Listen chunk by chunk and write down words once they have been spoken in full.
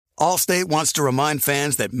Allstate wants to remind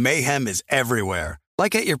fans that mayhem is everywhere,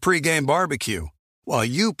 like at your pregame barbecue. While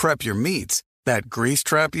you prep your meats, that grease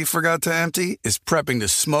trap you forgot to empty is prepping to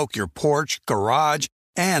smoke your porch, garage,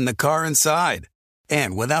 and the car inside.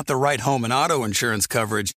 And without the right home and auto insurance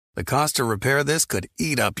coverage, the cost to repair this could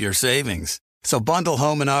eat up your savings. So bundle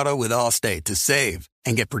home and auto with Allstate to save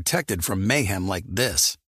and get protected from mayhem like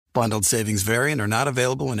this. Bundled savings vary and are not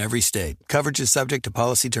available in every state. Coverage is subject to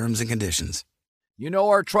policy terms and conditions. You know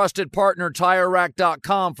our trusted partner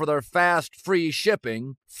TireRack.com for their fast, free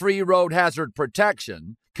shipping, free road hazard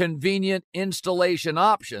protection, convenient installation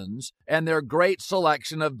options, and their great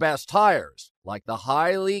selection of best tires, like the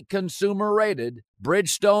highly consumer-rated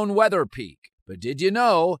Bridgestone Weather Peak. But did you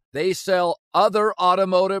know they sell other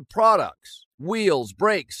automotive products? Wheels,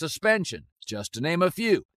 brakes, suspension, just to name a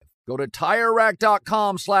few. Go to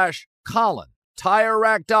TireRack.com/Colin.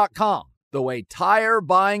 TireRack.com, the way tire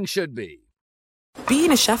buying should be.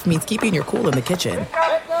 Being a chef means keeping your cool in the kitchen.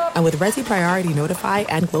 And with Resi Priority Notify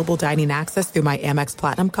and Global Dining Access through my Amex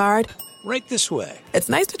Platinum card, right this way. It's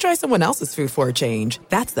nice to try someone else's food for a change.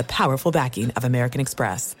 That's the powerful backing of American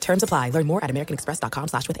Express. Terms apply. Learn more at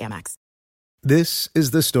americanexpress.com/withAmex. This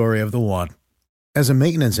is the story of the one. As a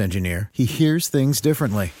maintenance engineer, he hears things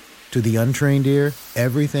differently. To the untrained ear,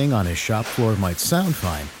 everything on his shop floor might sound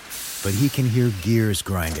fine, but he can hear gears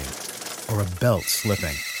grinding or a belt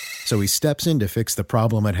slipping. So he steps in to fix the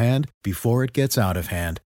problem at hand before it gets out of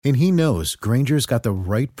hand. And he knows Grainger's got the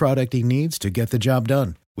right product he needs to get the job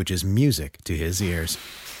done, which is music to his ears.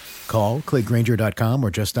 Call, click Grainger.com,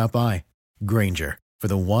 or just stop by. Grainger, for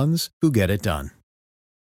the ones who get it done.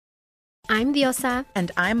 I'm Diosa.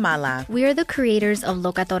 And I'm Mala. We are the creators of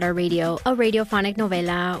Locatora Radio, a radiophonic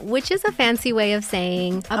novela, which is a fancy way of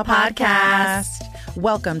saying a podcast.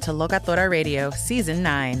 Welcome to Locatora Radio, Season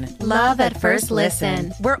 9. Love at first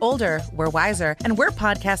listen. We're older, we're wiser, and we're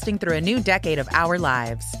podcasting through a new decade of our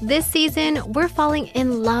lives. This season, we're falling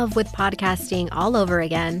in love with podcasting all over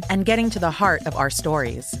again. And getting to the heart of our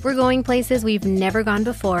stories. We're going places we've never gone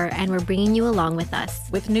before, and we're bringing you along with us.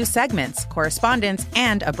 With new segments, correspondence,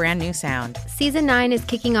 and a brand new sound. Season 9 is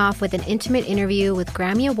kicking off with an intimate interview with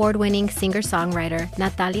Grammy Award-winning singer-songwriter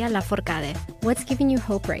Natalia Lafourcade. What's giving you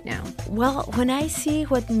hope right now? Well, when I see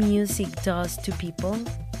what music does to people,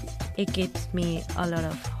 it gives me a lot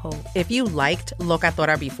of hope. If you liked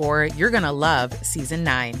Locatora before, you're going to love Season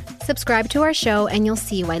 9. Subscribe to our show and you'll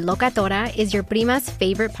see why Locatora is your prima's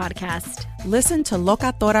favorite podcast. Listen to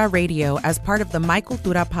Locatora Radio as part of the My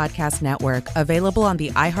Cultura Podcast Network, available on the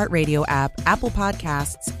iHeartRadio app, Apple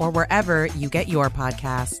Podcasts, or wherever you get your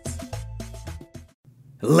podcasts.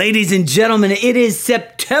 Ladies and gentlemen, it is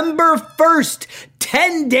September 1st.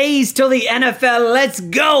 10 days till the NFL. Let's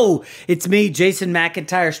go. It's me, Jason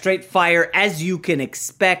McIntyre, straight fire, as you can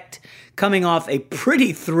expect, coming off a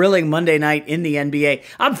pretty thrilling Monday night in the NBA.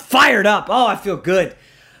 I'm fired up. Oh, I feel good.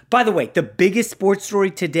 By the way, the biggest sports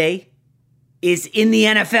story today is in the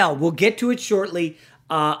NFL. We'll get to it shortly.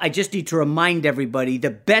 I just need to remind everybody,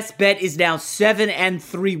 the best bet is now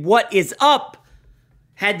 7-3. What is up?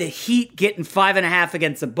 Had the Heat getting 5.5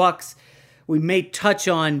 against the Bucks. We may touch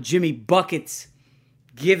on Jimmy Buckets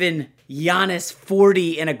giving Giannis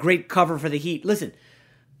 40 and a great cover for the Heat. Listen,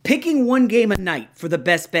 picking one game a night for the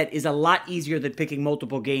best bet is a lot easier than picking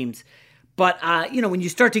multiple games. But, when you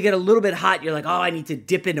start to get a little bit hot, you're like, oh, I need to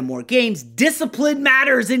dip into more games. Discipline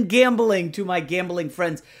matters in gambling, to my gambling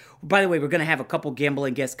friends. By the way, we're going to have a couple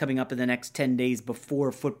gambling guests coming up in the next 10 days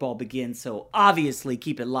before football begins. So obviously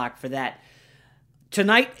keep it locked for that.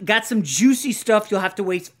 Tonight, got some juicy stuff. You'll have to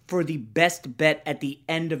wait for the best bet at the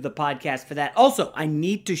end of the podcast for that. Also, I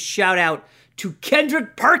need to shout out to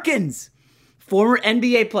Kendrick Perkins, former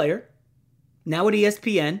NBA player, now at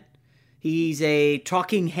ESPN. He's a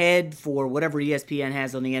talking head for whatever ESPN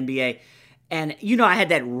has on the NBA. And, I had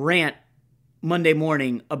that rant Monday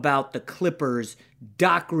morning about the Clippers,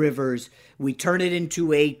 Doc Rivers. We turned it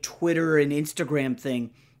into a Twitter and Instagram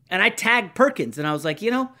thing. And I tagged Perkins, and I was like,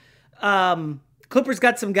 Clippers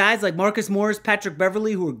got some guys like Marcus Morris, Patrick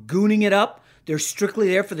Beverley, who are gooning it up. They're strictly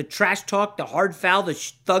there for the trash talk, the hard foul, the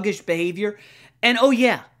thuggish behavior. And oh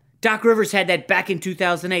yeah, Doc Rivers had that back in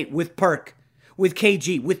 2008 with Perk, with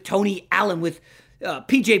KG, with Tony Allen, with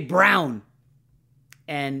PJ Brown.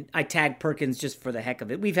 And I tagged Perkins just for the heck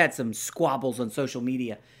of it. We've had some squabbles on social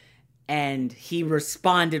media. And he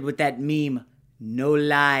responded with that meme, "No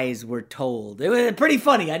lies were told." It was pretty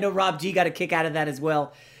funny. I know Rob G got a kick out of that as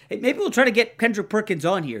well. Maybe we'll try to get Kendrick Perkins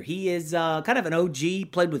on here. He is kind of an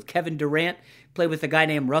OG, played with Kevin Durant, played with a guy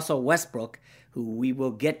named Russell Westbrook, who we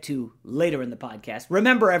will get to later in the podcast.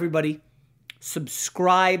 Remember, everybody,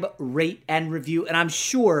 subscribe, rate, and review. And I'm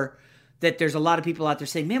sure that there's a lot of people out there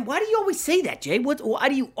saying, man, why do you always say that, Jay? Why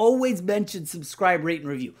do you always mention subscribe, rate, and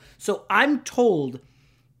review? So I'm told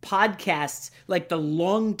podcasts, like the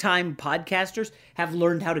longtime podcasters, have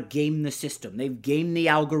learned how to game the system. They've gamed the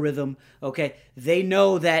algorithm, okay? They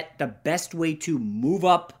know that the best way to move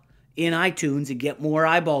up in iTunes and get more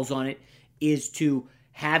eyeballs on it is to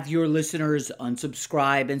have your listeners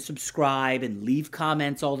unsubscribe and subscribe and leave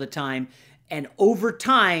comments all the time. And over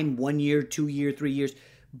time, 1 year, 2 year, 3 years,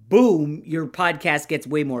 boom, your podcast gets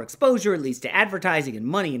way more exposure. It leads to advertising and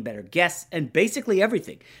money and better guests and basically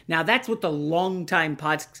everything. Now, that's what the longtime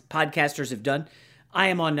podcasters have done. I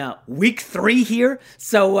am on week 3 here,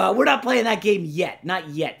 so we're not playing that game yet. Not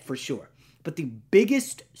yet, for sure. But the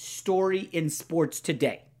biggest story in sports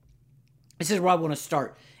today, this is where I want to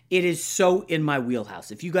start. It is so in my wheelhouse.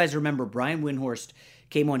 If you guys remember, Brian Windhorst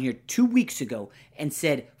came on here 2 weeks ago and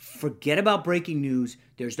said, forget about breaking news.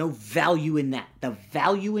 There's no value in that. The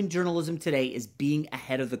value in journalism today is being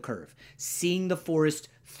ahead of the curve, seeing the forest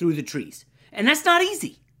through the trees. And that's not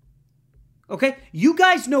easy. Okay? You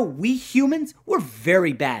guys know we humans, we're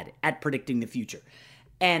very bad at predicting the future.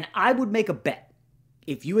 And I would make a bet.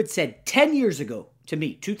 If you had said 10 years ago to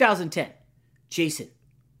me, 2010, Jason,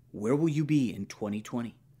 where will you be in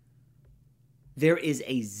 2020? There is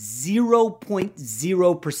a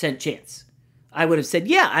 0.0% chance I would have said,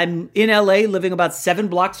 yeah, I'm in LA living about 7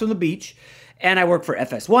 blocks from the beach, and I work for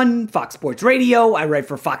FS1, Fox Sports Radio, I write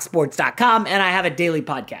for foxsports.com, and I have a daily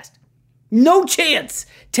podcast. No chance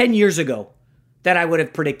 10 years ago that I would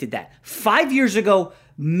have predicted that. 5 years ago,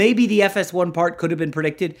 maybe the FS1 part could have been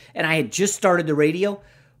predicted, and I had just started the radio,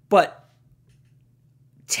 but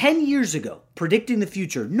 10 years ago, predicting the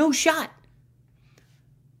future, no shot.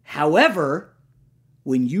 However,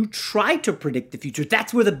 when you try to predict the future,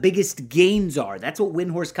 that's where the biggest gains are. That's what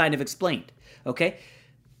Windhorst kind of explained, okay?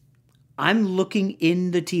 I'm looking in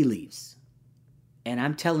the tea leaves, and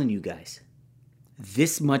I'm telling you guys,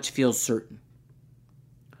 this much feels certain.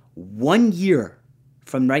 1 year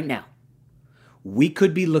from right now, we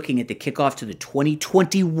could be looking at the kickoff to the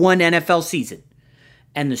 2021 NFL season,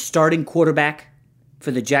 and the starting quarterback for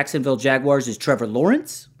the Jacksonville Jaguars is Trevor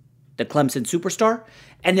Lawrence, the Clemson superstar,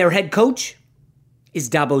 and their head coach is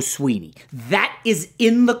Dabo Swinney. That is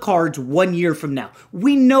in the cards 1 year from now.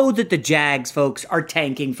 We know that the Jags, folks, are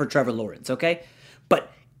tanking for Trevor Lawrence, okay? But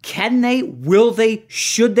can they, will they,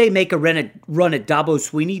 should they make a run at Dabo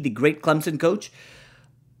Swinney, the great Clemson coach?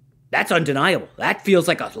 That's undeniable. That feels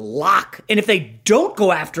like a lock. And if they don't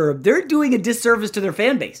go after him, they're doing a disservice to their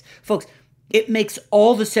fan base. Folks, it makes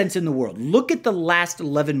all the sense in the world. Look at the last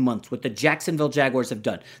 11 months, what the Jacksonville Jaguars have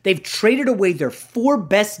done. They've traded away their 4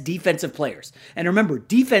 best defensive players. And remember,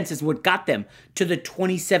 defense is what got them to the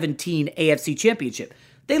 2017 AFC Championship.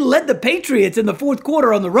 They led the Patriots in the fourth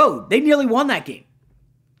quarter on the road. They nearly won that game.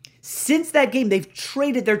 Since that game, they've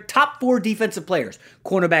traded their top 4 defensive players,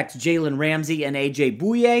 cornerbacks Jalen Ramsey and A.J.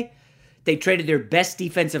 Bouye. They traded their best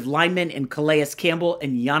defensive linemen in Calais Campbell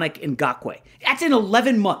and Yannick Ngakoue. That's in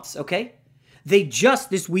 11 months, okay? They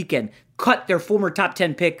just this weekend cut their former top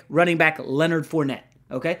 10 pick running back Leonard Fournette,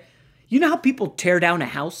 okay? You know how people tear down a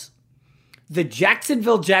house? The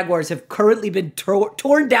Jacksonville Jaguars have currently been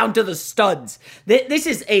torn down to the studs. This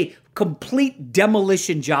is a complete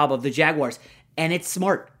demolition job of the Jaguars, and it's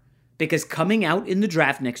smart because coming out in the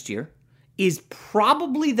draft next year is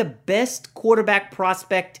probably the best quarterback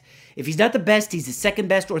prospect. If he's not the best, he's the second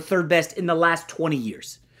best or third best in the last 20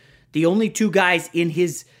 years. The only 2 guys in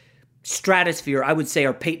his stratosphere, I would say,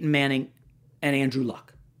 are Peyton Manning and Andrew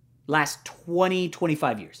Luck. Last 20,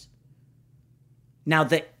 25 years. Now,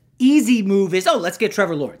 the easy move is, let's get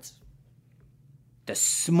Trevor Lawrence. The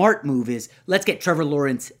smart move is, let's get Trevor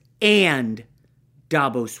Lawrence and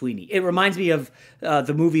Dabo Swinney. It reminds me of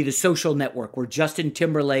the movie The Social Network, where Justin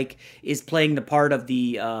Timberlake is playing the part of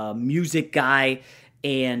the music guy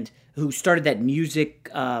and who started that music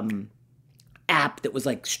app that was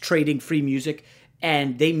like trading free music.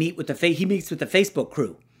 And they meet with he meets with the Facebook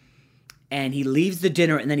crew, and he leaves the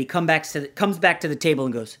dinner, and then he comes back to the table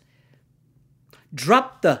and goes,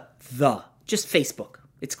 "Drop just Facebook.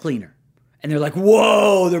 It's cleaner." And they're like,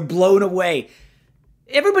 "Whoa!" They're blown away.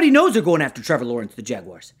 Everybody knows they're going after Trevor Lawrence, the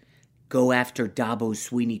Jaguars. Go after Dabo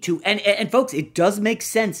Swinney too, and folks, it does make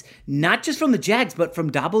sense, not just from the Jags, but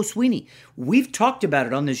from Dabo Swinney. We've talked about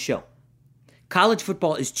it on this show. College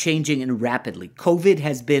football is changing and rapidly. COVID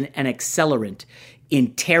has been an accelerant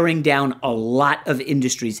in tearing down a lot of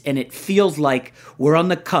industries, and it feels like we're on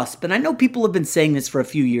the cusp, and I know people have been saying this for a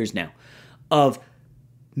few years now, of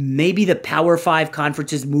maybe the Power 5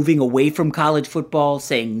 conferences moving away from college football,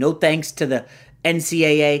 saying no thanks to the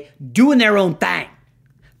NCAA, doing their own thing.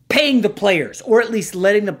 paying the players, or at least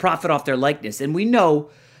letting them profit off their likeness. And we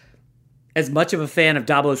know, as much of a fan of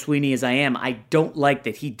Dabo Swinney as I am, I don't like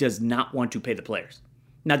that he does not want to pay the players.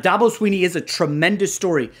 Now, Dabo Swinney is a tremendous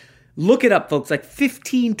story. Look it up, folks. Like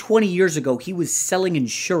 15, 20 years ago, he was selling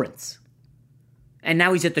insurance. And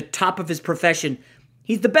now he's at the top of his profession.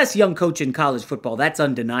 He's the best young coach in college football. That's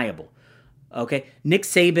undeniable. Okay? Nick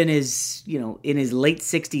Saban is, in his late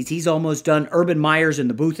 60s. He's almost done. Urban Meyer's in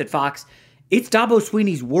the booth at Fox. It's Dabo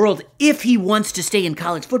Swinney's world if he wants to stay in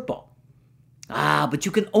college football. But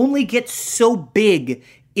you can only get so big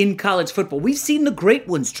in college football. We've seen the great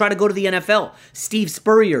ones try to go to the NFL. Steve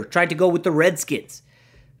Spurrier tried to go with the Redskins.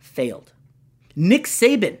 Failed. Nick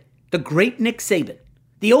Saban, the great Nick Saban,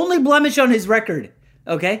 the only blemish on his record,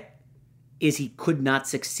 okay, is he could not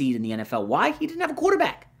succeed in the NFL. Why? He didn't have a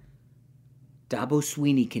quarterback. Dabo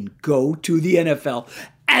Swinney can go to the NFL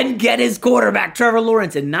and get his quarterback, Trevor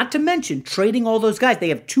Lawrence. And not to mention trading all those guys. They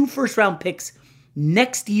have 2 first-round picks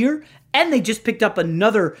next year, and they just picked up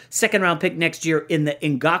another second-round pick next year in the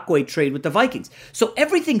Ngakoue trade with the Vikings. So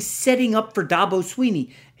everything's setting up for Dabo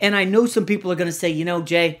Swinney. And I know some people are going to say,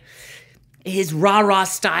 Jay, his rah-rah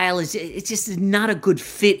style it's just not a good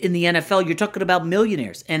fit in the NFL. You're talking about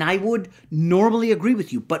millionaires. And I would normally agree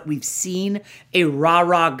with you, but we've seen a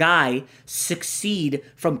rah-rah guy succeed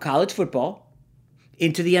from college football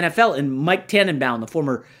into the NFL. And Mike Tannenbaum, the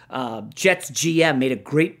former Jets GM, made a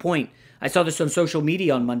great point. I saw this on social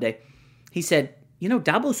media on Monday. He said,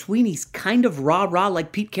 Dabo Swinney's kind of rah-rah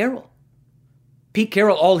like Pete Carroll. Pete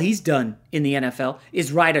Carroll, all he's done in the NFL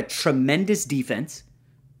is ride a tremendous defense,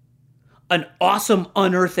 an awesome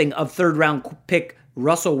unearthing of third-round pick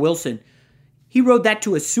Russell Wilson. He rode that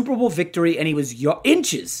to a Super Bowl victory, and he was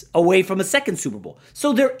inches away from a second Super Bowl.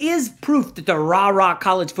 So there is proof that the rah-rah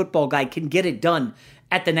college football guy can get it done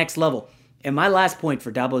at the next level. And my last point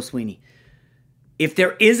for Dabo Swinney, if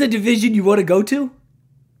there is a division you want to go to,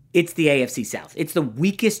 it's the AFC South. It's the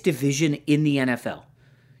weakest division in the NFL.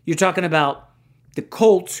 You're talking about the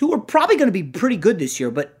Colts, who are probably going to be pretty good this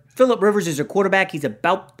year, but Phillip Rivers is a quarterback. He's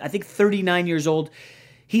about, 39 years old.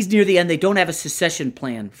 He's near the end. They don't have a succession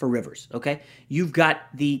plan for Rivers, okay? You've got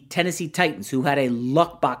the Tennessee Titans, who had a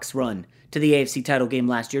luck box run to the AFC title game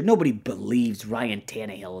last year. Nobody believes Ryan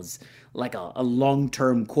Tannehill is like a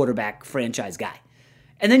long-term quarterback franchise guy.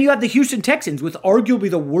 And then you have the Houston Texans with arguably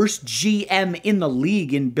the worst GM in the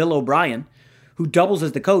league in Bill O'Brien, who doubles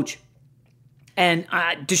as the coach. And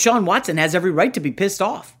Deshaun Watson has every right to be pissed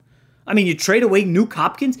off. I mean, you trade away Nuke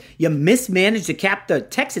Hopkins, you mismanage the cap. The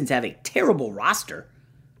Texans have a terrible roster.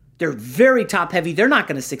 They're very top-heavy. They're not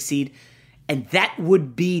going to succeed. And that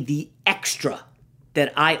would be the extra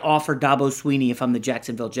that I offer Dabo Swinney if I'm the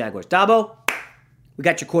Jacksonville Jaguars. Dabo, we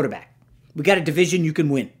got your quarterback. We got a division you can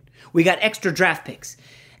win. We got extra draft picks.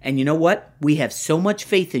 And you know what? We have so much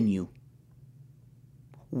faith in you.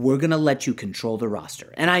 We're going to let you control the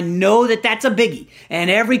roster. And I know that that's a biggie, and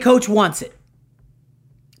every coach wants it.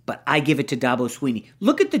 But I give it to Dabo Swinney.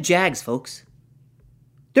 Look at the Jags, folks.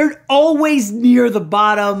 They're always near the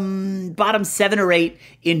bottom 7 or 8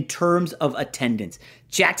 in terms of attendance.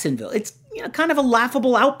 Jacksonville, it's kind of a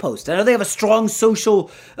laughable outpost. I know they have a strong social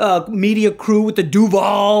media crew with the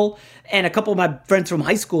Duval, and a couple of my friends from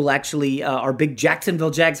high school actually are big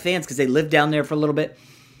Jacksonville Jags fans because they lived down there for a little bit.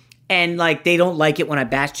 And they don't like it when I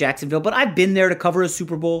bash Jacksonville, but I've been there to cover a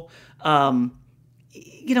Super Bowl.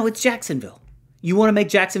 It's Jacksonville. You want to make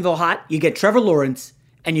Jacksonville hot? You get Trevor Lawrence,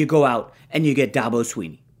 and you go out and you get Dabo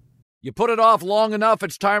Swinney. You put it off long enough,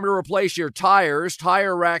 it's time to replace your tires.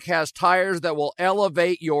 Tire Rack has tires that will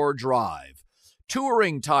elevate your drive.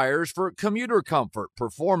 Touring tires for commuter comfort,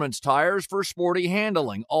 performance tires for sporty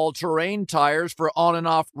handling, all-terrain tires for on- and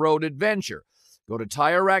off-road adventure. Go to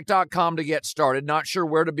TireRack.com to get started. Not sure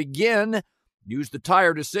where to begin? Use the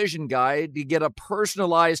Tire Decision Guide to get a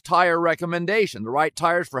personalized tire recommendation, the right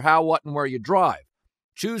tires for how, what, and where you drive.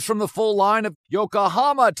 Choose from the full line of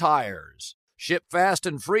Yokohama tires. Ship fast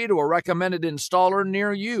and free to a recommended installer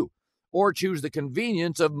near you. Or choose the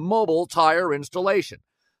convenience of mobile tire installation.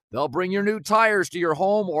 They'll bring your new tires to your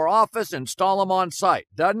home or office and install them on site.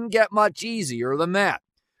 Doesn't get much easier than that.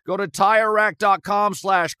 Go to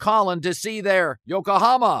TireRack.com/Colin to see their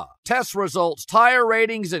Yokohama test results, tire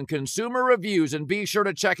ratings, and consumer reviews, and be sure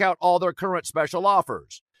to check out all their current special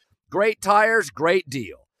offers. Great tires, great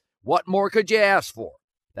deal. What more could you ask for?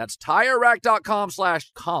 That's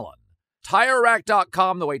TireRack.com/Colin.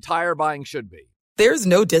 TireRack.com, the way tire buying should be. There's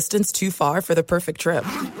no distance too far for the perfect trip.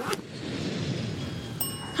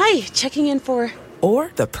 Hi, checking in for...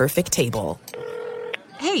 Or the perfect table.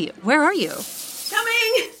 Hey, where are you?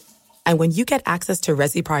 Coming! And when you get access to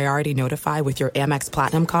Resi Priority Notify with your Amex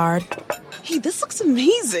Platinum card... Hey, this looks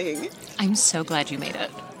amazing. I'm so glad you made it.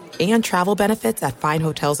 And travel benefits at fine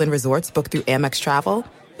hotels and resorts booked through Amex Travel,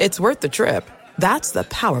 it's worth the trip. That's the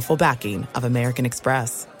powerful backing of American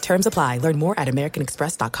Express. Terms apply. Learn more at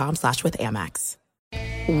americanexpress.com/withAmex.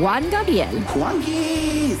 Juan Gabriel.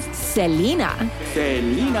 Juanquis. Selena.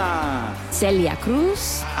 Selena. Celia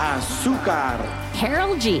Cruz. Azúcar.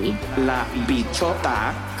 Karol G. La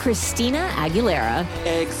Bichota. Christina Aguilera.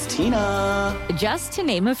 Xtina. Just to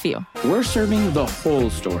name a few. We're serving the whole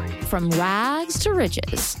story. From rags to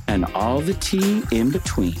riches. And all the tea in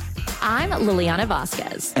between. I'm Liliana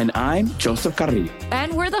Vasquez. And I'm Joseph Carrillo.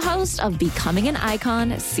 And we're the host of Becoming an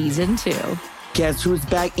Icon Season 2. Guess who's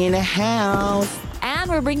back in the house? And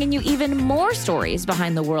we're bringing you even more stories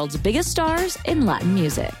behind the world's biggest stars in Latin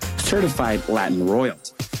music. Certified Latin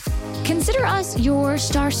royalty. Consider us your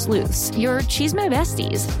star sleuths, your chisme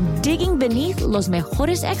besties, digging beneath los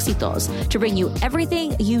mejores éxitos to bring you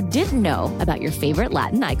everything you didn't know about your favorite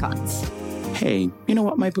Latin icons. Hey, you know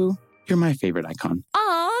what, my boo? You're my favorite icon.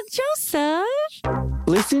 Aw, Joseph.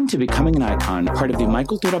 Listen to Becoming an Icon, part of the My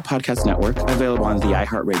Cultura Podcast Network, available on the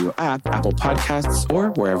iHeartRadio app, Apple Podcasts, or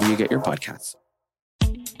wherever you get your podcasts.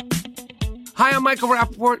 Hi, I'm Michael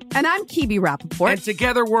Rappaport. And I'm Kibi Rappaport. And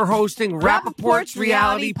together we're hosting Rappaport's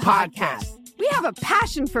Reality Podcast. We have a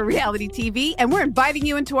passion for reality TV, and we're inviting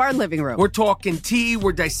you into our living room. We're talking tea,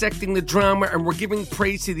 we're dissecting the drama, and we're giving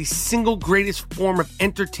praise to the single greatest form of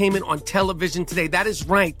entertainment on television today. That is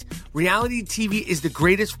right. Reality TV is the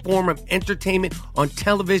greatest form of entertainment on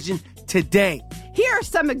television today. Here are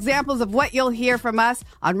some examples of what you'll hear from us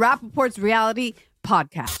on Rappaport's Reality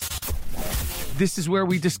Podcast. This is where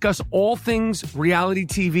we discuss all things reality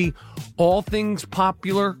TV, all things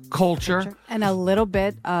popular culture. And a little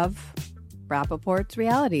bit of Rappaport's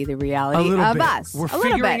reality, the reality of us. We're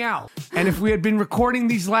figuring out. And if we had been recording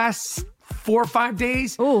these last 4 or 5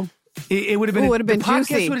 days, it would have been, the podcast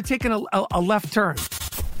juicy. Would have taken a left turn.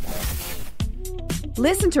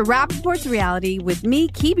 Listen to Rappaport's Reality with me,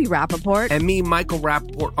 Kibi Rappaport. And me, Michael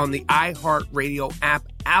Rappaport, on the iHeartRadio app,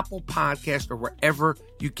 Apple Podcast, or wherever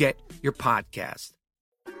you get your podcast.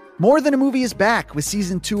 More Than a Movie is back with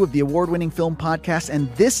Season 2 of the award-winning film podcast,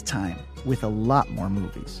 and this time with a lot more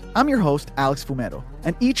movies. I'm your host, Alex Fumero,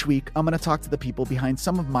 and each week I'm going to talk to the people behind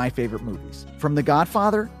some of my favorite movies. From The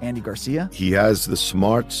Godfather, Andy Garcia. He has the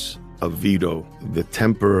smarts of Vito, the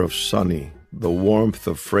temper of Sonny, the warmth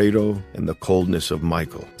of Fredo, and the coldness of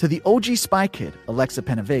Michael. To the OG Spy Kid, Alexa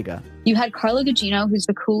Penavega. You had Carla Gugino, who's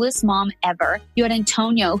the coolest mom ever. You had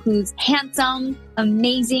Antonio, who's handsome,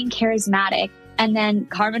 amazing, charismatic. And then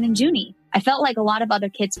Carmen and Junie. I felt like a lot of other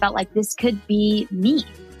kids felt like this could be me.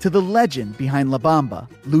 To the legend behind La Bamba,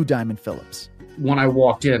 Lou Diamond Phillips. When I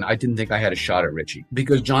walked in, I didn't think I had a shot at Richie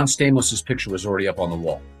because John Stamos' picture was already up on the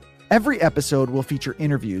wall. Every episode will feature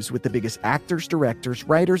interviews with the biggest actors, directors,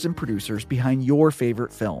 writers, and producers behind your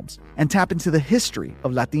favorite films and tap into the history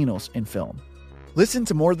of Latinos in film. Listen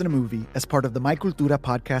to More Than a Movie as part of the My Cultura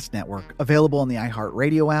Podcast Network, available on the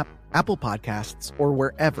iHeartRadio app, Apple Podcasts, or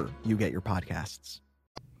wherever you get your podcasts.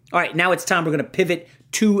 All right, now it's time. We're going to pivot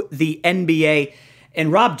to the NBA.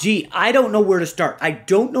 And Rob G, I don't know where to start. I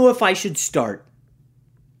don't know if I should start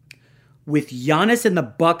with Giannis and the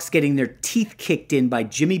Bucks getting their teeth kicked in by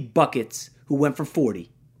Jimmy Buckets, who went for 40.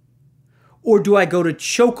 Or do I go to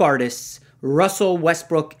choke artists Russell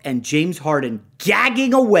Westbrook and James Harden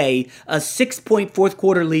gagging away a 6-point fourth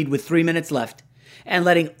quarter lead with 3 minutes left and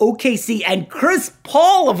letting OKC and Chris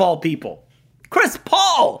Paul, of all people, Chris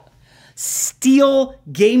Paul, steal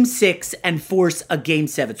Game 6 and force a Game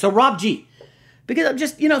 7. So Rob G, because I'm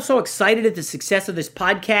just, so excited at the success of this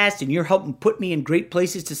podcast and you're helping put me in great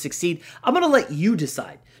places to succeed, I'm going to let you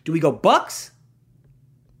decide. Do we go Bucks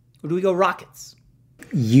or do we go Rockets?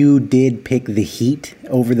 You did pick the Heat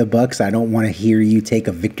over the Bucks. I don't want to hear you take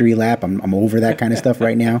a victory lap. I'm over that kind of stuff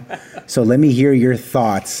right now. So let me hear your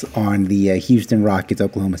thoughts on the Houston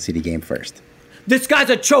Rockets-Oklahoma City game first. This guy's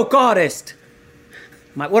a choke artist.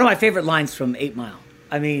 One of my favorite lines from 8 Mile.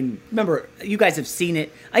 I mean, remember, you guys have seen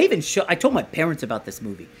it. I told my parents about this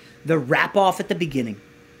movie. The wrap-off at the beginning.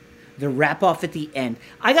 The wrap-off at the end.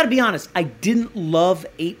 I got to be honest, I didn't love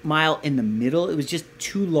 8 Mile in the middle. It was just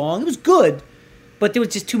too long. It was good, but there was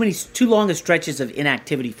just too long of stretches of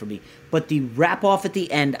inactivity for me. But the wrap-off at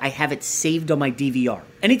the end, I have it saved on my DVR.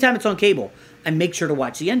 Anytime it's on cable, I make sure to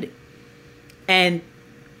watch the ending. And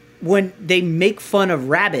when they make fun of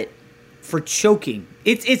Rabbit for choking,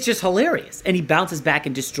 it's just hilarious. And he bounces back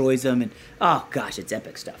and destroys them. And, oh, gosh, it's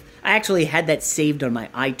epic stuff. I actually had that saved on my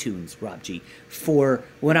iTunes, Rob G, for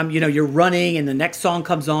when I'm, you're running and the next song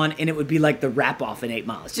comes on and it would be like the rap off in 8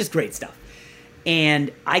 Mile. It's just great stuff.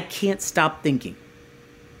 And I can't stop thinking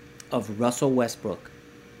of Russell Westbrook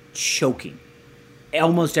choking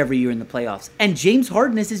almost every year in the playoffs. And James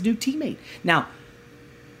Harden is his new teammate. Now,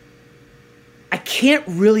 I can't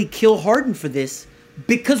really kill Harden for this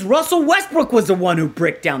because Russell Westbrook was the one who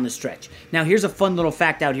bricked down the stretch. Now, here's a fun little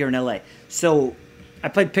fact out here in LA. So I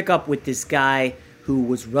played pickup with this guy who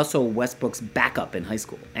was Russell Westbrook's backup in high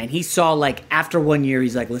school. And he saw, like, after 1 year,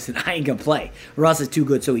 he's like, listen, I ain't going to play. Russ is too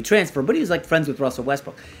good, so he transferred. But he was, like, friends with Russell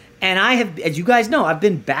Westbrook. And I have, as you guys know, I've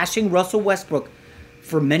been bashing Russell Westbrook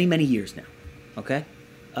for many, many years now. Okay?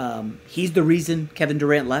 He's the reason Kevin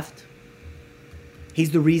Durant left.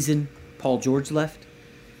 He's the reason Paul George left.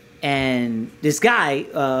 And this guy,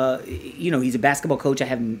 he's a basketball coach. I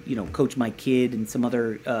have him, coach my kid and some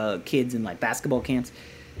other kids in, like, basketball camps.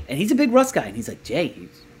 And he's a big Russ guy. And he's like, Jay,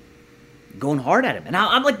 he's going hard at him. And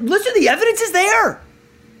I'm like, listen, the evidence is there.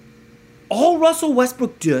 All Russell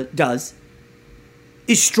Westbrook does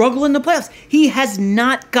is struggle in the playoffs. He has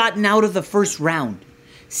not gotten out of the first round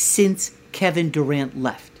since Kevin Durant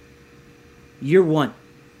left. Year one.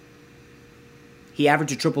 He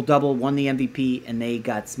averaged a triple-double, won the MVP, and they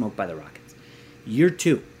got smoked by the Rockets. Year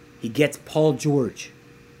two, he gets Paul George.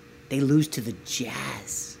 They lose to the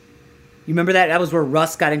Jazz. You remember that? That was where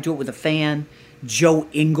Russ got into it with a fan. Joe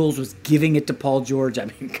Ingles was giving it to Paul George. I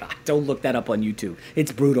mean, God, don't look that up on YouTube.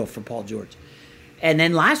 It's brutal for Paul George. And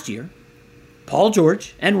then last year, Paul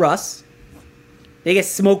George and Russ, they get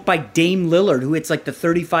smoked by Dame Lillard, who hits like the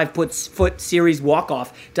 35-foot series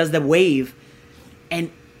walk-off, does the wave,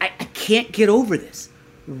 and I can't get over this.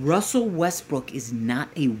 Russell Westbrook is not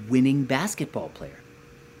a winning basketball player.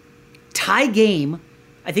 Tie game,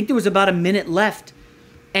 I think there was about a minute left,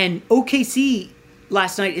 and OKC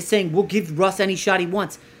last night is saying, we'll give Russ any shot he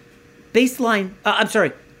wants. Foul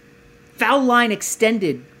line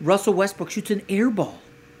extended, Russell Westbrook shoots an air ball.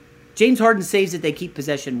 James Harden saves it, they keep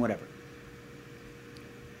possession, whatever.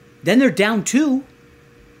 Then they're down 2.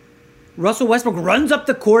 Russell Westbrook runs up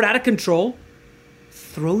the court out of control,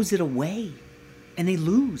 throws it away, and they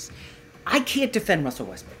lose. I can't defend Russell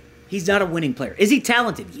Westbrook. He's not a winning player. Is he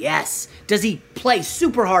talented? Yes. Does he play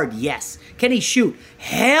super hard? Yes. Can he shoot?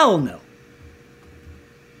 Hell no.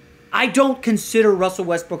 I don't consider Russell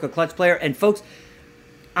Westbrook a clutch player. And folks,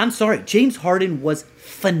 I'm sorry, James Harden was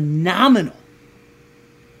phenomenal.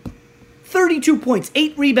 32 points,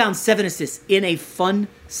 8 rebounds, 7 assists. In a fun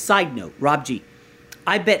side note, Rob G,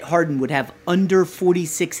 I bet Harden would have under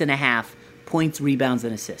 46.5 points, rebounds,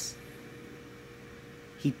 and assists.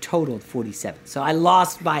 He totaled 47. So I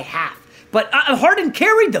lost by half. But Harden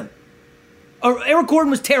carried them. Eric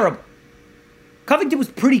Gordon was terrible. Covington was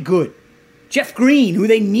pretty good. Jeff Green, who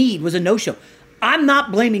they need, was a no-show. I'm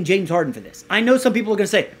not blaming James Harden for this. I know some people are going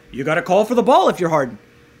to say, you got to call for the ball if you're Harden.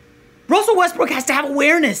 Russell Westbrook has to have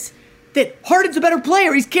awareness that Harden's a better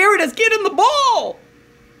player. He's carried us. Get him the ball.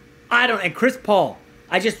 And Chris Paul,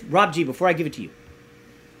 Rob G, before I give it to you,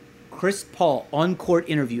 Chris Paul, on-court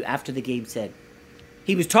interview after the game said,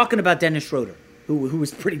 he was talking about Dennis Schroeder, who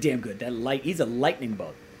was pretty damn good. He's a lightning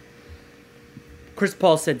bug. Chris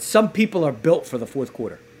Paul said, some people are built for the fourth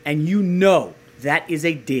quarter. And you know that is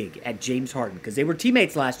a dig at James Harden because they were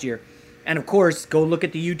teammates last year. And, of course, go look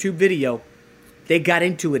at the YouTube video. They got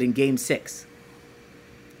into it in Game 6.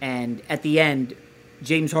 And at the end,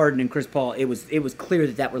 James Harden and Chris Paul, it was clear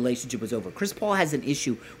that relationship was over. Chris Paul has an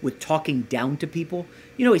issue with talking down to people.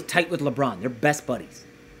 You know, he's tight with LeBron. They're best buddies,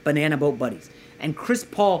 banana boat buddies. And Chris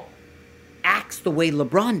Paul acts the way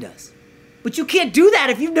LeBron does. But you can't do that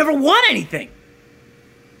if you've never won anything.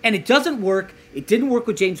 And it doesn't work. It didn't work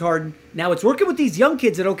with James Harden. Now it's working with these young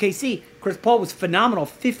kids at OKC. Chris Paul was phenomenal.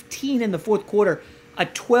 15 in the fourth quarter. A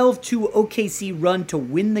 12-2 OKC run to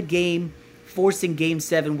win the game, forcing Game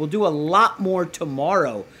 7. We'll do a lot more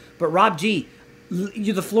tomorrow. But Rob G,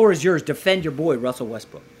 the floor is yours. Defend your boy, Russell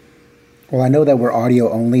Westbrook. Well, I know that we're audio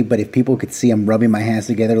only, but if people could see I'm rubbing my hands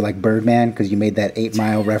together like Birdman, because you made that 8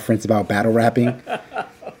 Mile reference about battle rapping.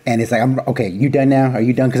 And it's like, okay, you done now? Are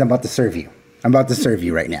you done? Because I'm about to serve you. I'm about to serve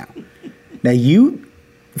you right now. Now, you,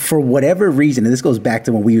 for whatever reason, and this goes back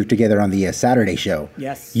to when we were together on the Saturday show.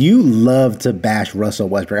 Yes. You love to bash Russell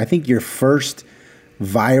Westbrook. I think your first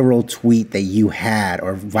viral tweet that you had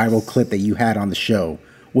or viral clip that you had on the show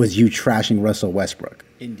was you trashing Russell Westbrook.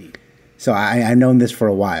 Indeed. So I've known this for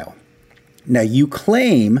a while. Now, you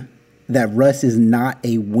claim that Russ is not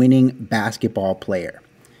a winning basketball player.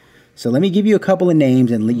 So let me give you a couple of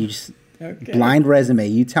names and you just blind resume.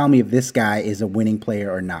 You tell me if this guy is a winning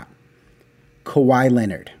player or not. Kawhi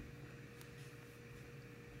Leonard.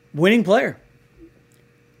 Winning player.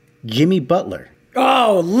 Jimmy Butler.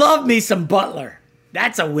 Oh, love me some Butler.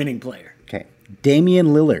 That's a winning player. Okay. Damian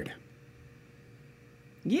Lillard.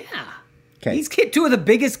 Yeah. Okay. He's hit two of the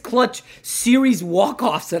biggest clutch series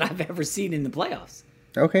walk-offs that I've ever seen in the playoffs.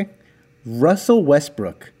 Okay. Russell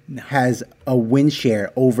Westbrook has a win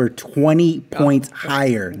share over 20 points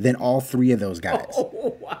higher than all three of those guys.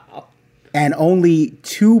 Oh, wow. And only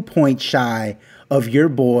 2 points shy of your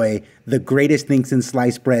boy, the greatest thing since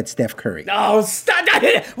sliced bread, Steph Curry. Oh, stop.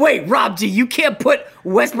 Wait, Rob G, you can't put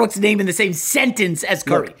Westbrook's name in the same sentence as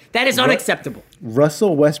Curry. Look, that is unacceptable.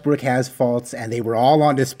 Russell Westbrook has faults, and they were all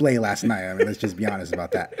on display last night. I mean, let's just be honest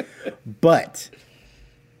about that. But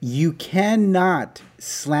you cannot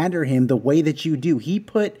slander him the way that you do. He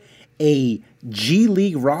put a G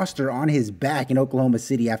League roster on his back in Oklahoma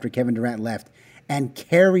City after Kevin Durant left and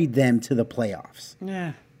carried them to the playoffs.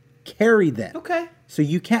 Yeah. Carried them. Okay. So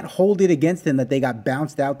you can't hold it against him that they got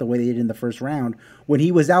bounced out the way they did in the first round when he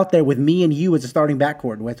was out there with me and you as a starting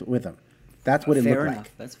backcourt with him. That's what it looked like. Fair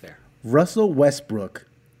enough. That's fair. Russell Westbrook,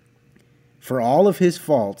 for all of his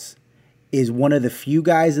faults, is one of the few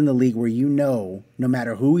guys in the league where no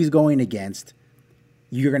matter who he's going against,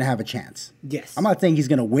 you're going to have a chance. Yes. I'm not saying he's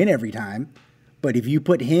going to win every time, but if you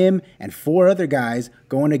put him and 4 other guys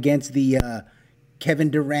going against the Kevin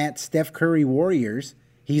Durant, Steph Curry Warriors,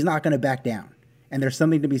 he's not going to back down. And there's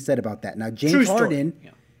something to be said about that. Now, James Harden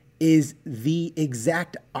is the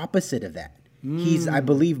exact opposite of that. He's, I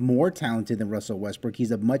believe, more talented than Russell Westbrook.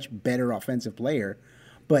 He's a much better offensive player.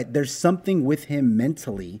 But there's something with him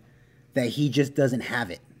mentally that he just doesn't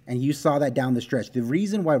have it. And you saw that down the stretch. The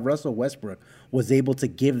reason why Russell Westbrook was able to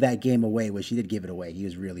give that game away, which he did give it away, he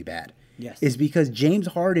was really bad, is because James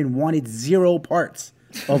Harden wanted 0 parts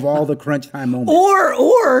of all the crunch time moments.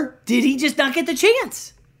 Or did he just not get the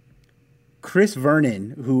chance? Chris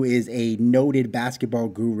Vernon, who is a noted basketball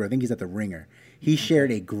guru, I think he's at The Ringer, he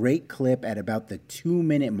shared a great clip at about the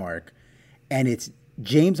 2-minute mark, and it's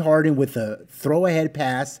James Harden with a throw-ahead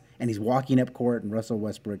pass, and he's walking up court, and Russell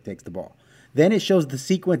Westbrook takes the ball. Then it shows the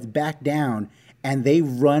sequence back down, and they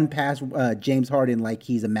run past James Harden like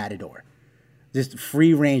he's a matador. Just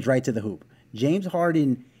free range right to the hoop. James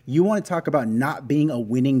Harden, you want to talk about not being a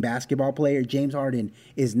winning basketball player? James Harden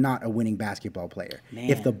is not a winning basketball player. Man.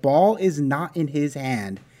 If the ball is not in his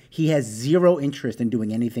hand, he has 0 interest in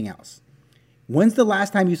doing anything else. When's the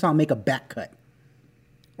last time you saw him make a back cut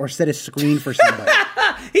or set a screen for somebody?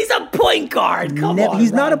 He's a point guard. Come on,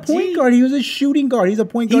 he's not a Rob point G. guard. He was a shooting guard. He's a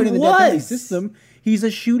point guard in the D'Antoni system. He's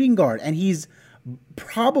a shooting guard, and he's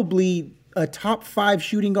probably a top 5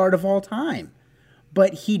 shooting guard of all time.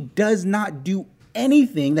 But he does not do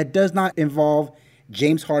anything that does not involve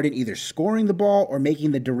James Harden either scoring the ball or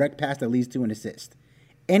making the direct pass that leads to an assist.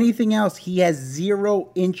 Anything else, he has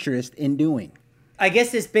 0 interest in doing. I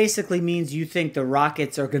guess this basically means you think the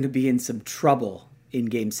Rockets are going to be in some trouble in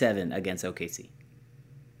Game 7 against OKC.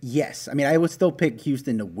 Yes. I mean, I would still pick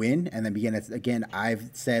Houston to win. And then again, I've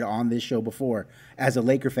said on this show before, as a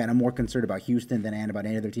Laker fan, I'm more concerned about Houston than I am about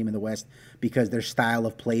any other team in the West because their style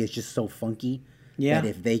of play is just so funky that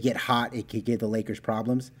if they get hot, it could give the Lakers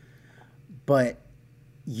problems. But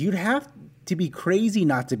you'd have to be crazy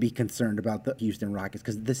not to be concerned about the Houston Rockets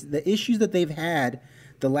because the issues that they've had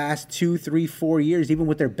the last 2, 3, 4 years, even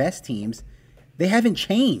with their best teams, they haven't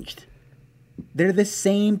changed. They're the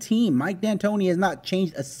same team. Mike D'Antoni has not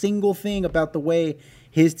changed a single thing about the way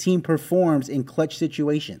his team performs in clutch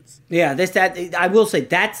situations. Yeah, I will say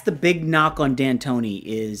that's the big knock on D'Antoni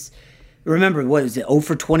is, remember, what is it, 0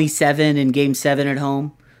 for 27 in Game 7 at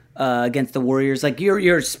home against the Warriors? Like,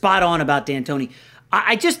 you're spot on about D'Antoni.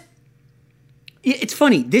 It's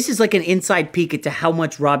funny. This is like an inside peek into how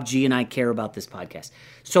much Rob G and I care about this podcast.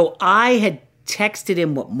 So I had texted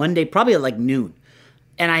him, Monday, probably at like noon.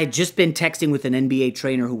 And I had just been texting with an NBA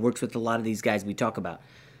trainer who works with a lot of these guys we talk about.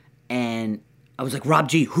 And I was like, Rob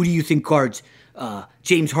G, who do you think guards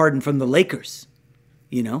James Harden from the Lakers?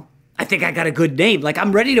 You know? I think I got a good name. Like,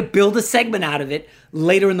 I'm ready to build a segment out of it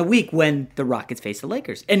later in the week when the Rockets face the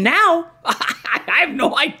Lakers. And now, I have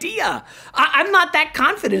no idea. I'm not that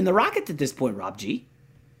confident in the Rockets at this point, Rob G.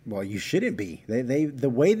 Well, you shouldn't be. The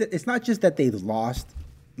way that it's not just that they lost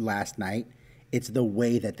last night, it's the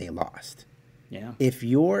way that they lost. Yeah. If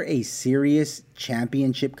you're a serious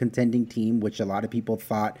championship contending team, which a lot of people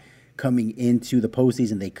thought coming into the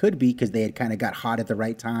postseason they could be because they had kind of got hot at the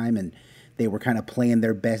right time and they were kind of playing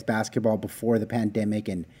their best basketball before the pandemic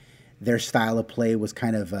and their style of play was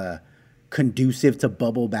kind of conducive to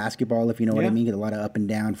bubble basketball, if you know what I mean. A lot of up and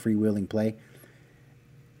down, freewheeling play.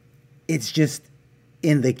 It's just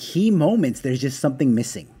in the key moments, there's just something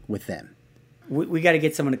missing with them. We got to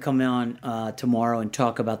get someone to come on tomorrow and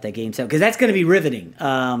talk about that Game 7, because that's going to be riveting.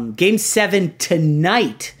 Game 7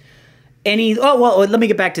 tonight. Let me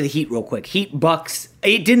get back to the Heat real quick. Heat Bucks.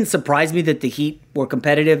 It didn't surprise me that the Heat were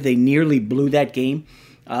competitive. They nearly blew that game.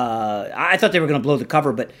 I thought they were going to blow the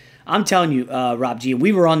cover, but I'm telling you, Rob G, and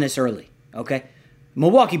we were on this early, okay?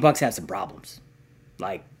 Milwaukee Bucks have some problems.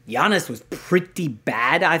 Like, Giannis was pretty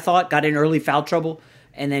bad, I thought. Got in early foul trouble.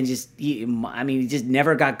 And then he just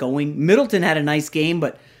never got going. Middleton had a nice game,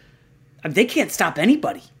 but they can't stop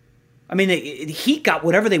anybody. I mean, the Heat got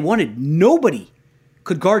whatever they wanted. Nobody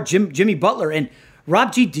could guard Jimmy Butler. And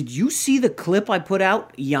Rob G, did you see the clip I put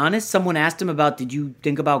out? Giannis, someone asked him about, did you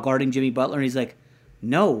think about guarding Jimmy Butler? And he's like,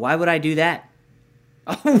 no, why would I do that?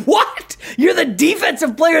 What? You're the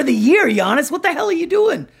defensive player of the year, Giannis. What the hell are you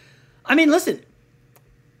doing? I mean, listen,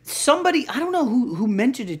 somebody, I don't know who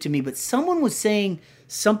mentioned it to me, but someone was saying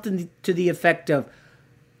something to the effect of,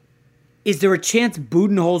 is there a chance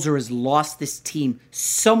Budenholzer has lost this team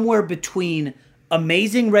somewhere between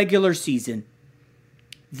amazing regular season,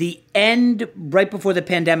 the end right before the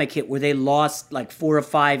pandemic hit where they lost like 4 or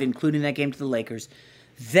 5, including that game to the Lakers,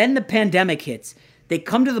 then the pandemic hits, they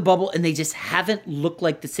come to the bubble and they just haven't looked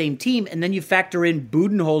like the same team, and then you factor in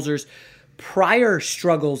Budenholzer's prior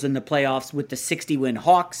struggles in the playoffs with the 60-win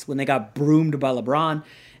Hawks when they got broomed by LeBron,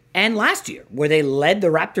 and last year, where they led the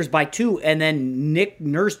Raptors by 2, and then Nick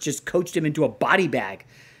Nurse just coached him into a body bag.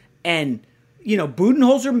 And,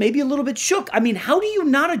 Budenholzer maybe a little bit shook. I mean, how do you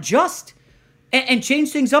not adjust and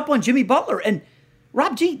change things up on Jimmy Butler? And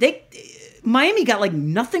Rob G, Miami got like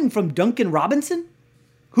nothing from Duncan Robinson,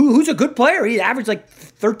 who's a good player. He averaged like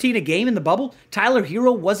 13 a game in the bubble. Tyler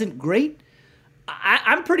Hero wasn't great.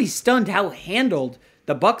 I'm pretty stunned how handled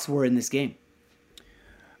the Bucks were in this game.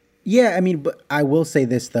 Yeah, I mean, but I will say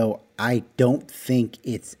this, though. I don't think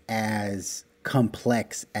it's as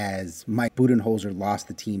complex as Mike Budenholzer lost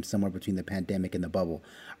the team somewhere between the pandemic and the bubble.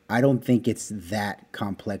 I don't think it's that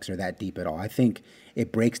complex or that deep at all. I think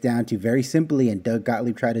it breaks down to very simply, and Doug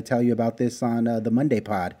Gottlieb tried to tell you about this on the Monday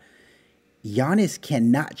pod, Giannis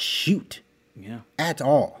cannot shoot at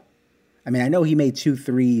all. I mean, I know he made 2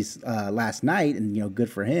 threes last night, and,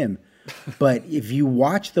 good for him. But if you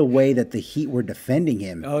watch the way that the Heat were defending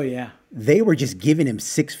him, they were just giving him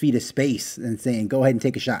 6 feet of space and saying, go ahead and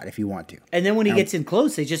take a shot if you want to. And then when he gets in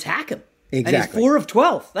close, they just hack him. Exactly. And he's 4 of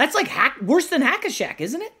 12. That's like worse than Hack-a-Shack,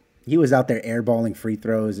 isn't it? He was out there airballing free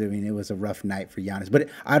throws. I mean, it was a rough night for Giannis. But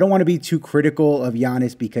I don't want to be too critical of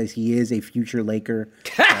Giannis because he is a future Laker.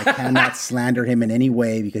 I cannot slander him in any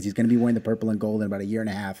way because he's going to be wearing the purple and gold in about a year and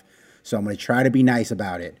a half. So I'm going to try to be nice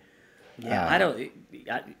about it. Yeah,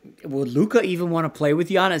 would Luka even want to play with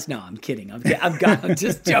Giannis? No, I'm kidding. I'm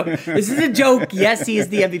just joking. This is a joke. Yes, he is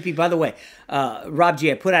the MVP. By the way, Rob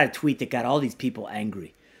G, I put out a tweet that got all these people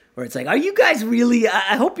angry, where it's like, are you guys really,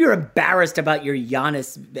 I hope you're embarrassed about your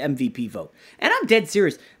Giannis MVP vote. And I'm dead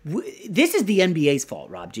serious. This is the NBA's fault,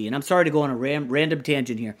 Rob G, and I'm sorry to go on a random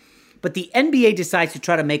tangent here, but the NBA decides to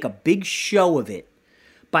try to make a big show of it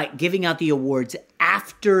by giving out the awards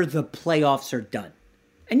after the playoffs are done.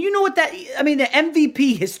 And you know what the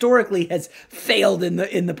MVP historically has failed in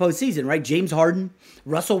the postseason, right? James Harden,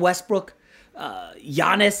 Russell Westbrook,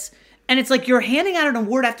 Giannis. And it's like you're handing out an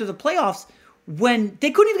award after the playoffs when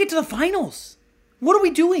they couldn't even get to the finals. What are we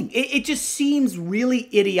doing? It just seems really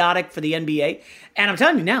idiotic for the NBA. And I'm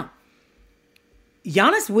telling you now,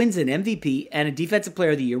 Giannis wins an MVP and a Defensive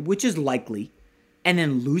Player of the Year, which is likely, and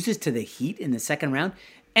then loses to the Heat in the second round.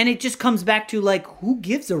 And it just comes back to, like, who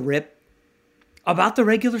gives a rip about the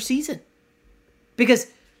regular season? Because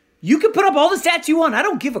you can put up all the stats you want. I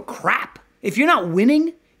don't give a crap. If you're not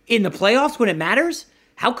winning in the playoffs when it matters,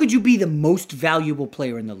 how could you be the most valuable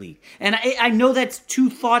player in the league? And I know that's two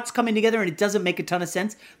thoughts coming together and it doesn't make a ton of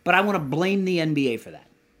sense, but I want to blame the NBA for that.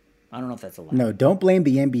 I don't know if that's a lie. No, don't blame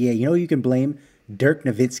the NBA. You know who you can blame? Dirk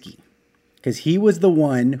Nowitzki. Because he was the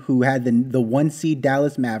one who had the 1 seed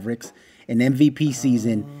Dallas Mavericks in MVP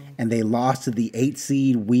season, and they lost to the 8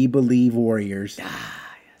 seed We Believe Warriors. Yes.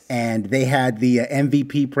 And they had the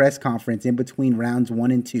MVP press conference in between rounds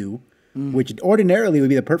 1 and 2, which ordinarily would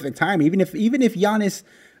be the perfect time, even if Giannis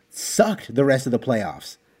sucked the rest of the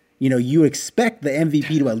playoffs. You know, you expect the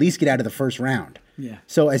MVP to at least get out of the first round. Yeah.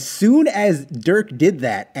 So as soon as Dirk did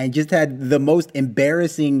that and just had the most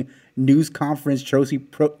embarrassing news conference trophy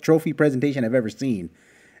presentation I've ever seen,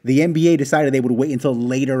 the NBA decided they would wait until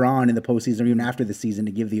later on in the postseason or even after the season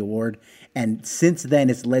to give the award. And since then,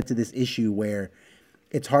 it's led to this issue where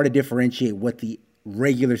it's hard to differentiate what the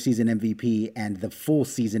regular season MVP and the full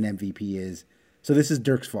season MVP is. So this is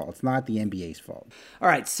Dirk's fault. It's not the NBA's fault. All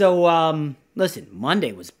right. So Listen,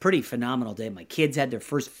 Monday was a pretty phenomenal day. My kids had their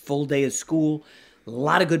first full day of school. A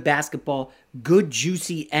lot of good basketball, good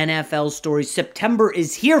juicy NFL stories. September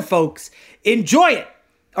is here, folks. Enjoy it.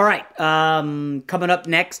 All right, coming up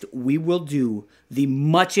next, we will do the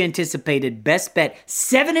much anticipated best bet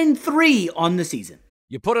 7-3 on the season.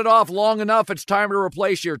 You put it off long enough, it's time to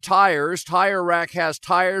replace your tires. Tire Rack has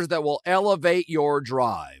tires that will elevate your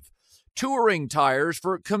drive. Touring tires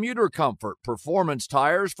for commuter comfort, performance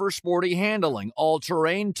tires for sporty handling,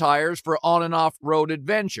 all-terrain tires for on and off-road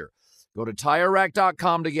adventure. Go to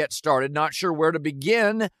TireRack.com to get started. Not sure where to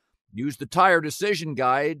begin? Use the Tire Decision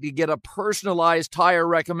Guide to get a personalized tire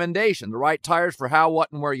recommendation, the right tires for how,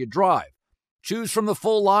 what, and where you drive. Choose from the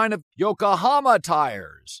full line of Yokohama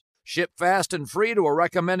tires. Ship fast and free to a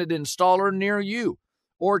recommended installer near you.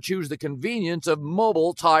 Or choose the convenience of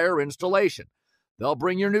mobile tire installation. They'll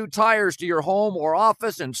bring your new tires to your home or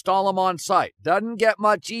office, install them on site. Doesn't get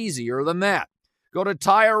much easier than that. Go to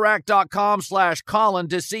TireRack.com/Colin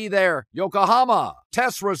to see their Yokohama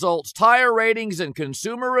test results, tire ratings, and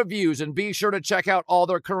consumer reviews, and be sure to check out all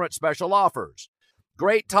their current special offers.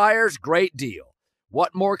 Great tires, great deal.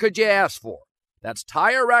 What more could you ask for? That's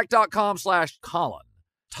TireRack.com/Colin.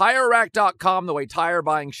 TireRack.com, the way tire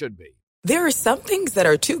buying should be. There are some things that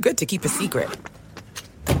are too good to keep a secret.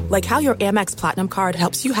 Like how your Amex Platinum card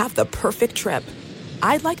helps you have the perfect trip.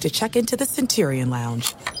 I'd like to check into the Centurion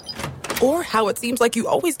Lounge. Or how it seems like you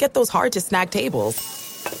always get those hard-to-snag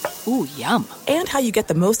tables. Ooh, yum. And how you get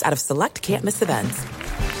the most out of select can't-miss events.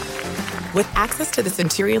 With access to the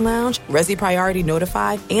Centurion Lounge, Resi Priority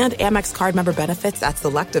Notify, and Amex card member benefits at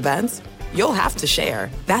select events, you'll have to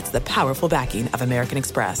share. That's the powerful backing of American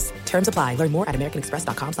Express. Terms apply. Learn more at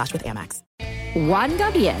americanexpress.com/withAmex. Juan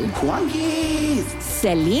Gabriel. Juanquis.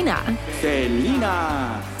 Selena.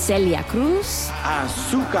 Selena. Celia Cruz.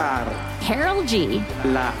 Azúcar. Harold G.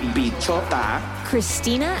 La Bichota.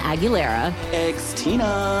 Christina Aguilera.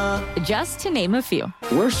 Ex-Tina. Just to name a few.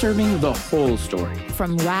 We're serving the whole story.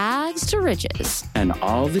 From rags to riches. And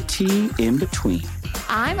all the tea in between.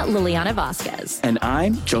 I'm Liliana Vasquez. And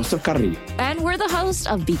I'm Joseph Carrillo. And we're the host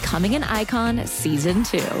of Becoming an Icon Season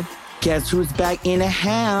 2. Guess who's back in the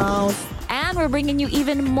house? And we're bringing you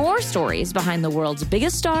even more stories behind the world's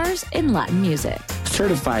biggest stars in Latin music.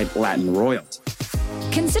 Certified Latin royalty.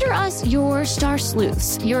 Consider us your star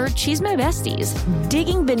sleuths, your chisme besties,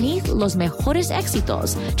 digging beneath los mejores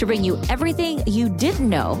éxitos to bring you everything you didn't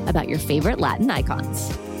know about your favorite Latin icons.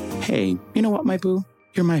 Hey, you know what, my boo?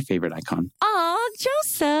 You're my favorite icon. Aw,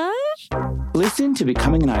 Joseph. Listen to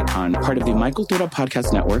Becoming an Icon, part of the Michael Dura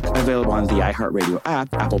Podcast Network, available on the iHeartRadio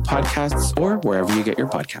app, Apple Podcasts, or wherever you get your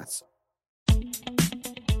podcasts.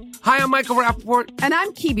 Hi, I'm Michael Rappaport. And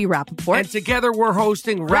I'm Kibi Rappaport. And together we're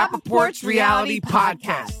hosting Rappaport's Reality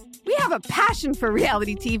Podcast. We have a passion for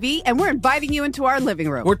reality TV, and we're inviting you into our living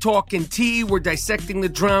room. We're talking tea, we're dissecting the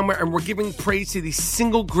drama, and we're giving praise to the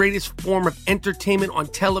single greatest form of entertainment on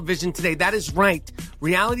television today. That is right.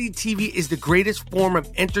 Reality TV is the greatest form of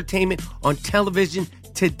entertainment on television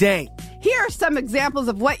today. Here are some examples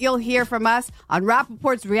of what you'll hear from us on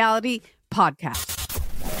Rappaport's Reality Podcast.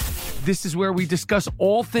 This is where we discuss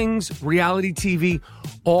all things reality TV,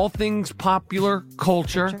 all things popular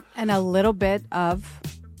culture. And a little bit of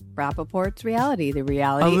Rappaport's reality, the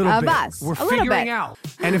reality of us. We're figuring out.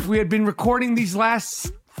 And if we had been recording these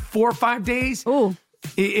last 4 or 5 days,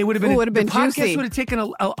 it would have been, the podcast juicy. would have taken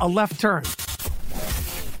a left turn.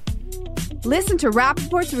 Listen to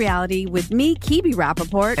Rappaport's Reality with me, Kibi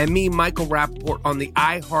Rappaport. And me, Michael Rappaport, on the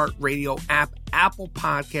iHeartRadio app, Apple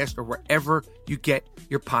Podcast, or wherever you get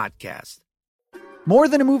your podcast. More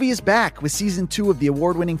Than a Movie is back with Season 2 of the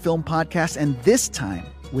award-winning film podcast, and this time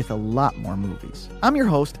with a lot more movies. I'm your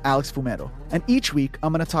host, Alex Fumero, and each week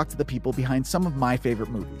I'm going to talk to the people behind some of my favorite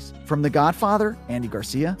movies. From The Godfather, Andy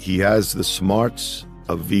Garcia. He has the smarts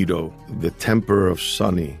of Vito, the temper of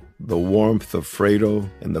Sonny, the warmth of Fredo,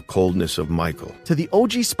 and the coldness of Michael. To the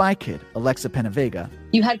OG Spy Kid, Alexa Penavega.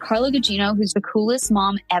 You had Carla Gugino, who's the coolest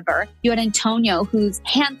mom ever. You had Antonio, who's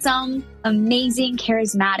handsome, amazing,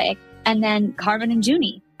 charismatic. And then Carmen and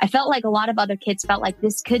Junie. I felt like a lot of other kids felt like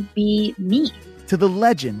this could be me. To the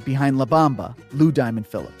legend behind La Bamba, Lou Diamond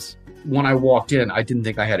Phillips. When I walked in, I didn't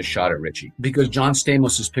think I had a shot at Richie because John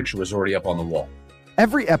Stamos' picture was already up on the wall.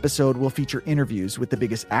 Every episode will feature interviews with the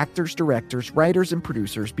biggest actors, directors, writers, and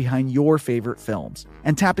producers behind your favorite films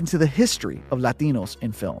and tap into the history of Latinos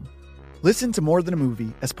in film. Listen to More Than a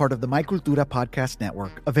Movie as part of the My Cultura Podcast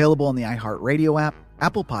Network, available on the iHeartRadio app,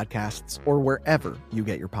 Apple Podcasts, or wherever you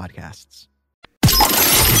get your podcasts.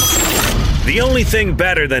 The only thing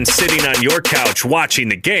better than sitting on your couch watching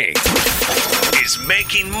the game is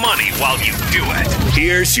making money while you do it.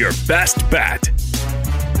 Here's your best bet.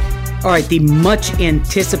 All right, the much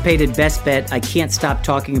anticipated best bet. I can't stop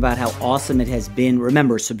talking about how awesome it has been.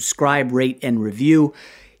 Remember, subscribe, rate, and review.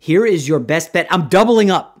 Here is your best bet. I'm doubling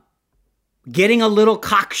up. Getting a little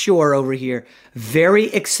cocksure over here. Very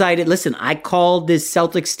excited. Listen, I called this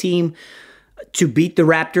Celtics team to beat the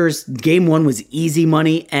Raptors. Game 1 was easy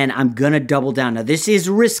money, and I'm going to double down. Now, this is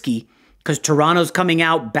risky because Toronto's coming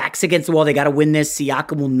out, backs against the wall. They got to win this.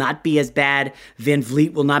 Siakam will not be as bad. Van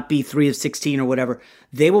Vliet will not be 3 of 16 or whatever.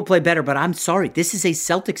 They will play better, but I'm sorry. This is a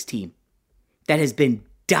Celtics team that has been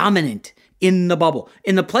dominant in the bubble.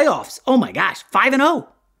 In the playoffs, oh my gosh, 5-0.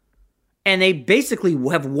 And they basically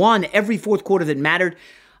have won every fourth quarter that mattered.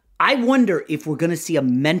 I wonder if we're going to see a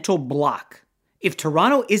mental block. If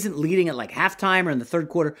Toronto isn't leading at like halftime or in the third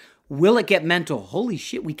quarter, will it get mental? Holy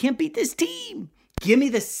shit, we can't beat this team. Give me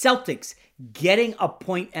the Celtics getting 1.5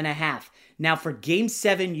 points. Now for Game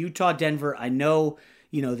 7, Utah-Denver, I know,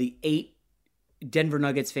 the 8 Denver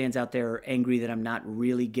Nuggets fans out there are angry that I'm not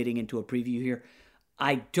really getting into a preview here.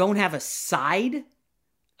 I don't have a side.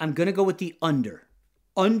 I'm going to go with the under.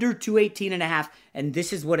 Under 218.5, and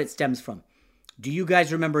this is what it stems from. Do you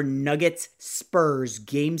guys remember Nuggets-Spurs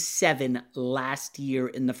Game 7 last year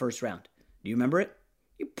in the first round? Do you remember it?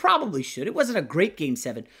 You probably should. It wasn't a great Game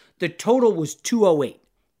 7. The total was 208.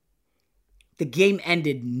 The game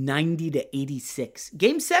ended 90-86.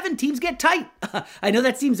 Game 7, teams get tight. I know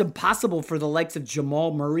that seems impossible for the likes of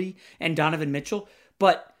Jamal Murray and Donovan Mitchell,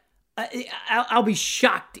 but I'll be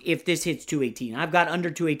shocked if this hits 218. I've got under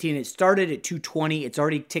 218. It started at 220. It's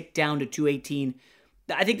already ticked down to 218.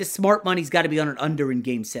 I think the smart money's got to be on an under in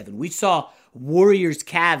Game 7. We saw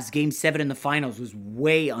Warriors-Cavs Game 7 in the finals was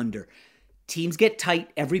way under. Teams get tight.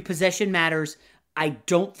 Every possession matters. I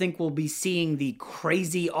don't think we'll be seeing the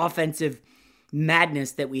crazy offensive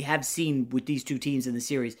madness that we have seen with these two teams in the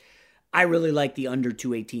series. I really like the under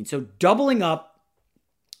 218. So doubling up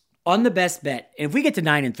on the best bet. And if we get to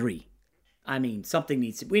 9-3, I mean, something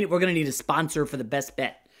needs to, we're going to need a sponsor for the best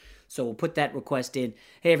bet. So we'll put that request in.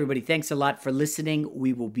 Hey, everybody, thanks a lot for listening.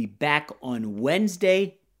 We will be back on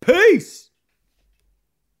Wednesday. Peace!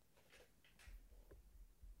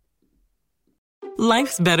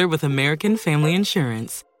 Life's better with American Family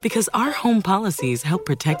Insurance because our home policies help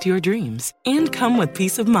protect your dreams and come with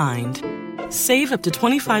peace of mind. Save up to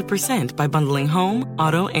 25% by bundling home,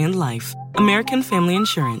 auto, and life. American Family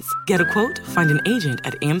Insurance. Get a quote, find an agent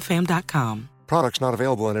at amfam.com. Products not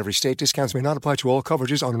available in every state. Discounts may not apply to all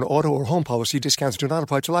coverages on an auto or home policy. Discounts do not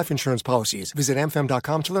apply to life insurance policies. Visit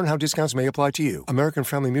amfam.com to learn how discounts may apply to you. American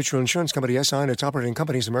Family Mutual Insurance Company, SI, and its operating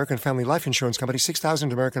companies, American Family Life Insurance Company,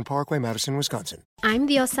 6000 American Parkway, Madison, Wisconsin. I'm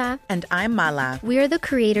Diosa. And I'm Mala. We are the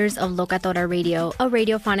creators of Locatora Radio, a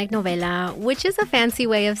radiophonic novela, which is a fancy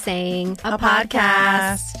way of saying a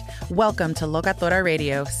podcast. Welcome to Locatora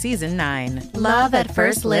Radio, Season 9. Love at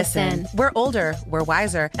first listen. We're older, we're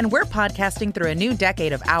wiser, and we're podcasting through a new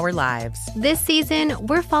decade of our lives. This season,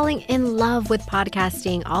 we're falling in love with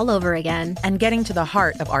podcasting all over again. And getting to the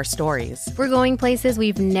heart of our stories. We're going places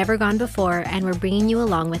we've never gone before, and we're bringing you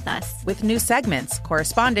along with us. With new segments,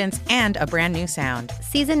 correspondence, and a brand new sound.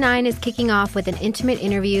 Season 9 is kicking off with an intimate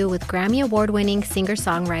interview with Grammy Award-winning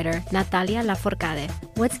singer-songwriter Natalia Lafourcade.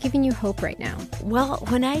 What's giving you hope right now? Well,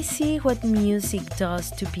 when I see what music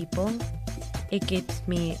does to people, it gives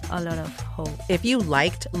me a lot of hope. If you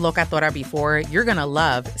liked Locatora before, you're going to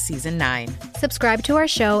love Season 9. Subscribe to our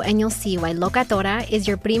show and you'll see why Locatora is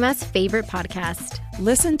your prima's favorite podcast.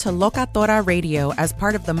 Listen to Locatora Radio as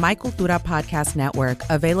part of the My Cultura Podcast Network,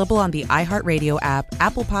 available on the iHeartRadio app,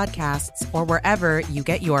 Apple Podcasts, or wherever you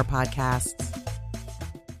get your podcasts.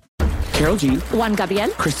 Karol G, Juan Gabriel,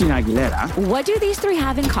 Christina Aguilera. What do these three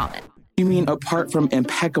have in common? You mean apart from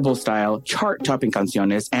impeccable style, chart-topping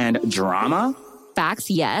canciones, and drama?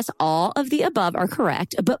 Facts, yes, all of the above are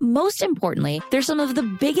correct. But most importantly, they're some of the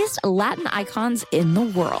biggest Latin icons in the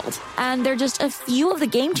world. And they're just a few of the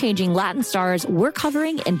game-changing Latin stars we're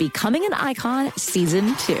covering in Becoming an Icon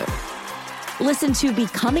Season 2. Listen to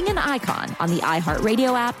Becoming an Icon on the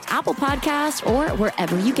iHeartRadio app, Apple Podcasts, or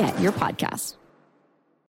wherever you get your podcasts.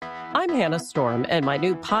 I'm Hannah Storm, and my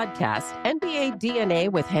new podcast, NBA DNA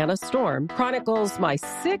with Hannah Storm, chronicles my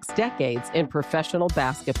 6 decades in professional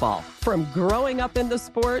basketball. From growing up in the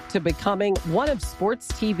sport to becoming one of sports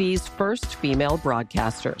TV's first female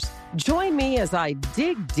broadcasters. Join me as I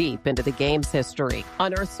dig deep into the game's history,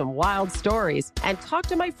 unearth some wild stories, and talk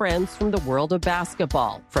to my friends from the world of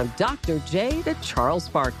basketball, from Dr. J to Charles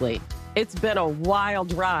Barkley. It's been a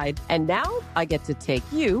wild ride, and now I get to take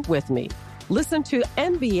you with me. Listen to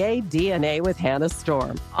NBA DNA with Hannah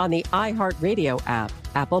Storm on the iHeartRadio app,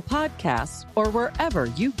 Apple Podcasts, or wherever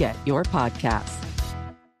you get your podcasts.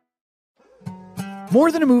 More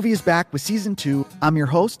Than a Movie is back with Season 2. I'm your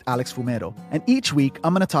host, Alex Fumero, and each week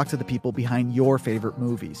I'm going to talk to the people behind your favorite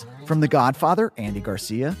movies. From The Godfather, Andy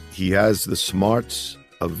Garcia. He has the smarts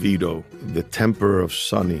of Vito, the temper of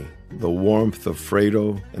Sonny, the warmth of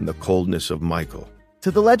Fredo, and the coldness of Michael.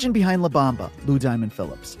 To the legend behind La Bamba, Lou Diamond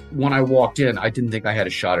Phillips. When I walked in, I didn't think I had a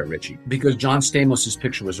shot at Richie because John Stamos'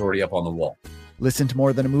 picture was already up on the wall. Listen to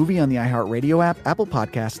More Than a Movie on the iHeartRadio app, Apple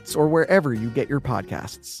Podcasts, or wherever you get your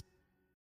podcasts.